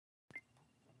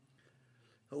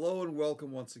Hello and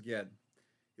welcome once again.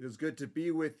 It is good to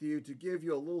be with you to give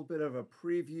you a little bit of a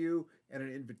preview and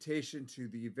an invitation to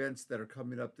the events that are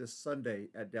coming up this Sunday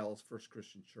at Dallas First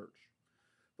Christian Church.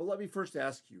 But let me first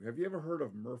ask you, have you ever heard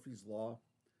of Murphy's Law?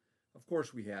 Of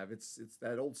course we have. It's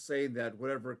that old saying that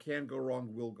whatever can go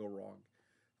wrong will go wrong.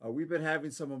 We've been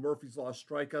having some of Murphy's Law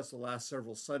strike us the last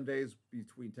several Sundays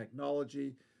between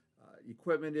technology,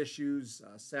 equipment issues,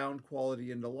 sound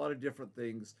quality, and a lot of different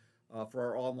things for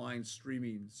our online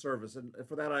streaming service. And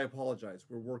for that, I apologize.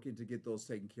 We're working to get those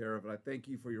taken care of, and I thank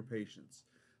you for your patience.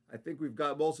 I think we've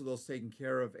got most of those taken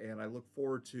care of, and I look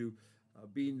forward to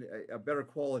being a better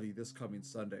quality this coming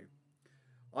Sunday.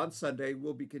 On Sunday,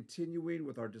 we'll be continuing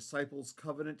with our Disciples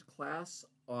Covenant class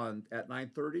on at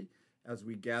 9:30 as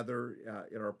we gather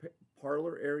in our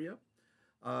parlor area.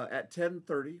 At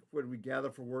 10:30, when we gather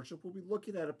for worship, we'll be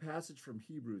looking at a passage from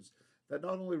Hebrews that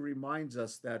not only reminds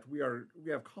us that we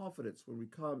have confidence when we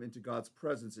come into God's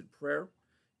presence in prayer,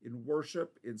 in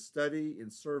worship, in study,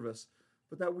 in service,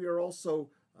 but that we are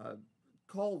also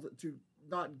called to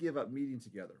not give up meeting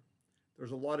together.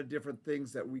 There's a lot of different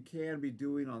things that we can be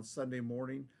doing on Sunday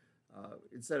morning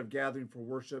instead of gathering for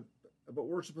worship. But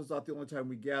worship is not the only time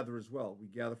we gather as well. We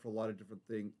gather for a lot of different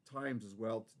times as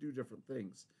well to do different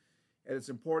things. And it's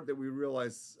important that we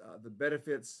realize the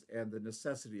benefits and the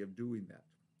necessity of doing that.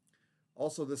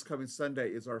 Also, this coming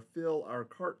Sunday is our Fill Our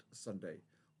Cart Sunday,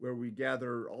 where we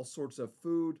gather all sorts of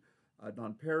food,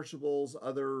 non-perishables,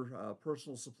 other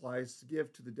personal supplies to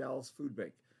give to the Dallas Food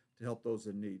Bank to help those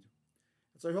in need.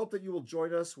 And so I hope that you will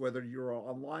join us, whether you're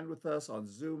online with us on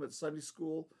Zoom at Sunday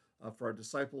School for our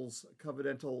Disciples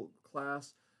Covenantal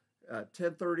class,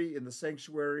 10:30 in the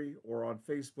sanctuary, or on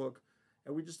Facebook.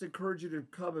 And we just encourage you to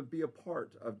come and be a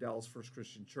part of Dallas First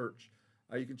Christian Church.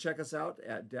 You can check us out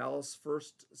at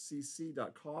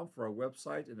dallasfirstcc.com for our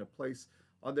website and a place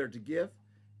on there to give.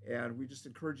 And we just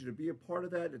encourage you to be a part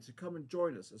of that and to come and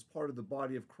join us as part of the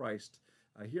body of Christ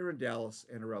here in Dallas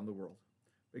and around the world.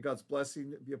 May God's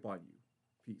blessing be upon you.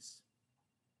 Peace.